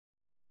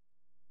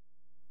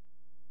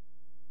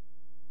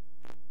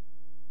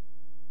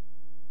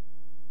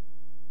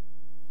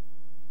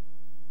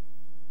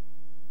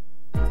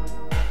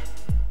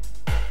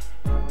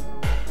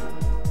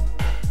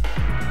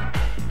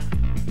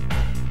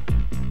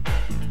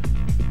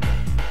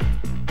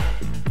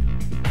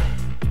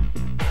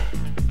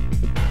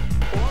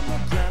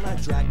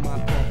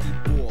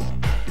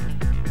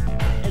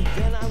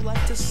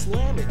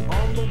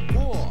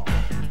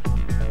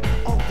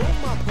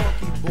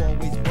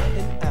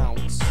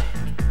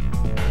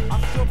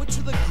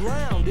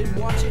ground and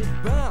watch it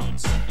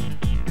bounce.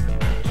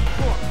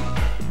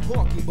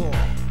 Punky ball,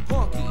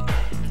 punky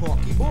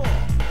ball,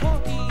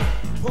 punky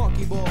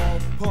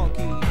ball,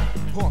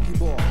 punky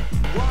ball.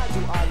 Why do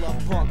I love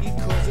punky?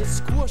 'Cause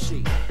it's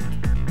squishy.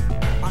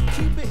 I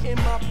keep it in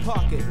my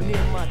pocket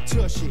near my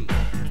tushy,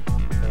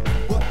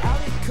 but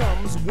out it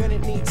comes when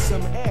it needs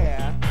some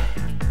air.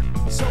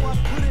 So I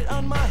put it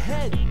on my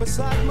head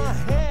beside my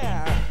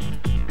hair.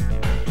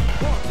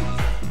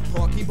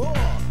 Punky ball,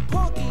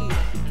 punky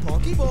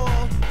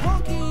ball,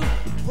 punky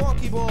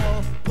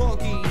ball,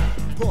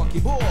 punky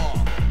ball.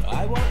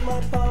 I want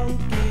my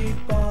funky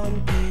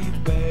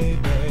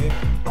baby.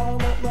 I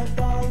want my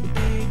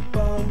funky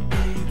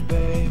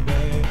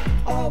baby.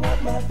 I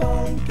want my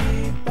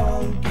funky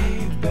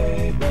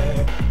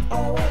baby. I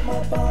want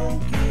my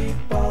funky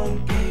baby.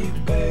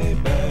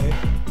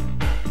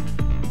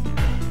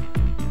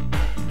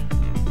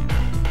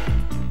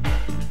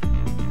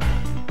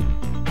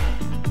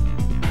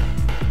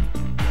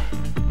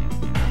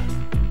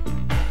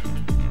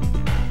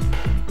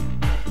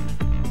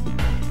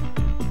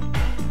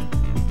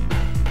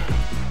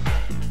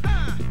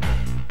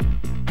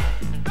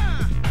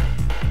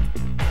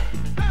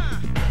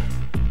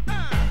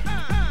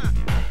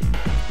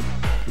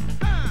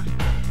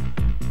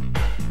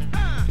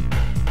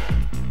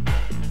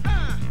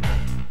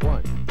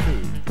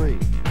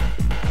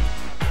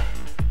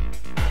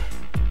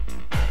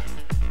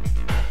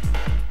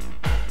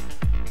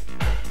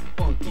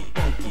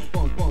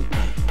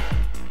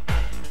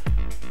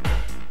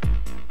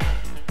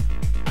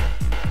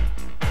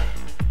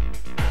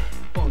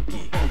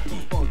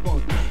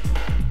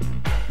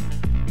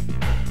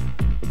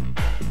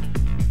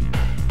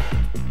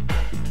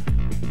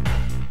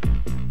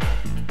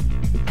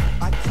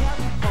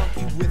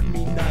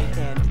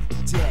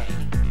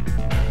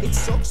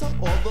 Soaks up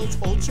all those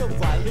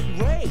ultraviolet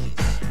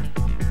rays.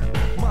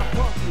 My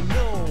punky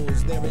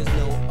knows there is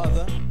no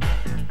other,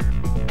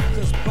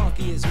 'cause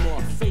punky is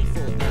more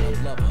faithful than a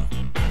lover.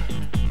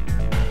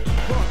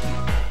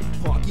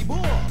 Punky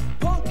ball,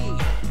 punky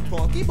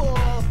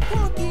ball,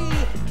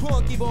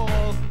 punky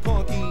ball,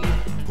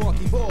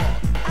 punky ball.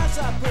 As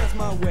I press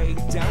my way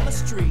down the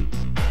street,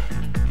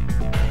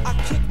 I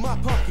kick my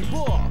punky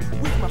ball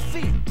with my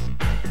feet.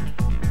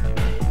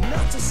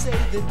 Not to say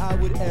that I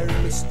would ever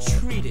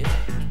mistreat it.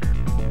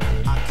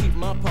 I keep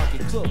my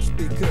pocket close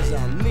because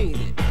I'll need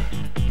it.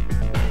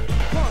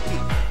 Punky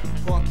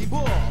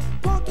ball,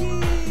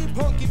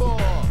 punky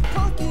ball,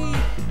 punky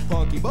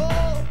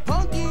ball,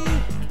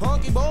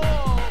 punky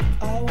ball.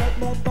 I want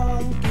my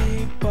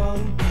funky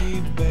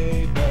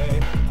baby.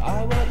 I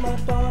want my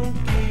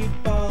funky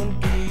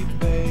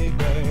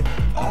baby.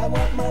 I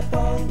want my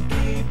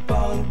funky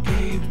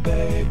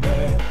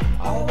baby.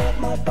 I want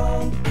my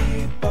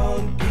funky baby.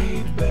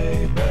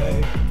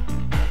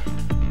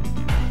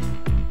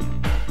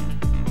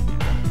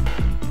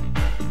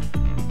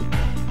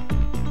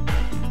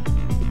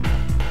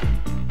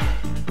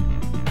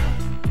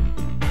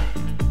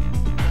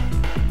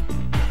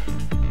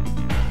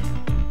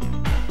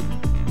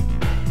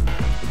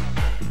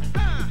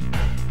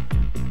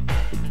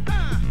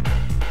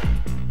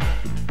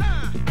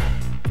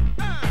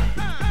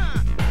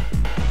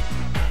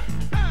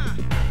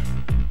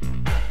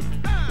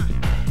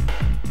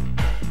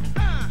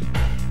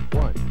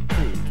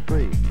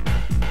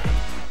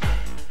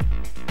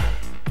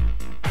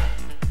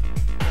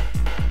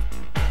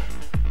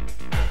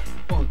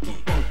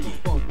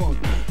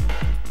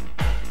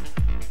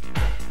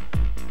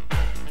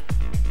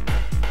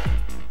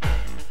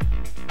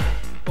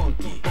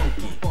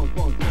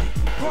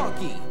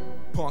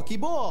 Punky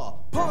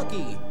ball,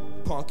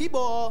 punky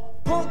ball,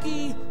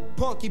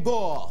 punky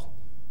ball.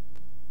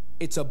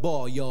 It's a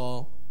ball,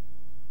 y'all.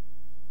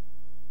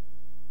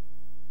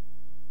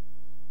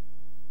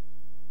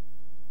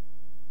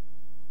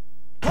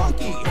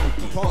 Punky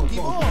ball, punky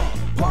ball,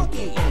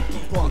 punky ball,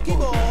 punky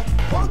ball,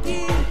 punky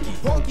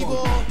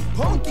ball,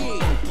 punky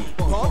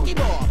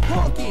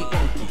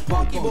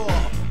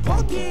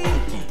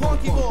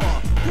ball.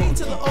 P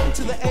to the O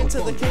to the N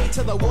to the K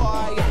to the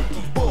Y.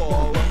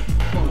 Ball.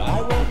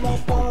 I want my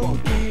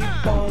funky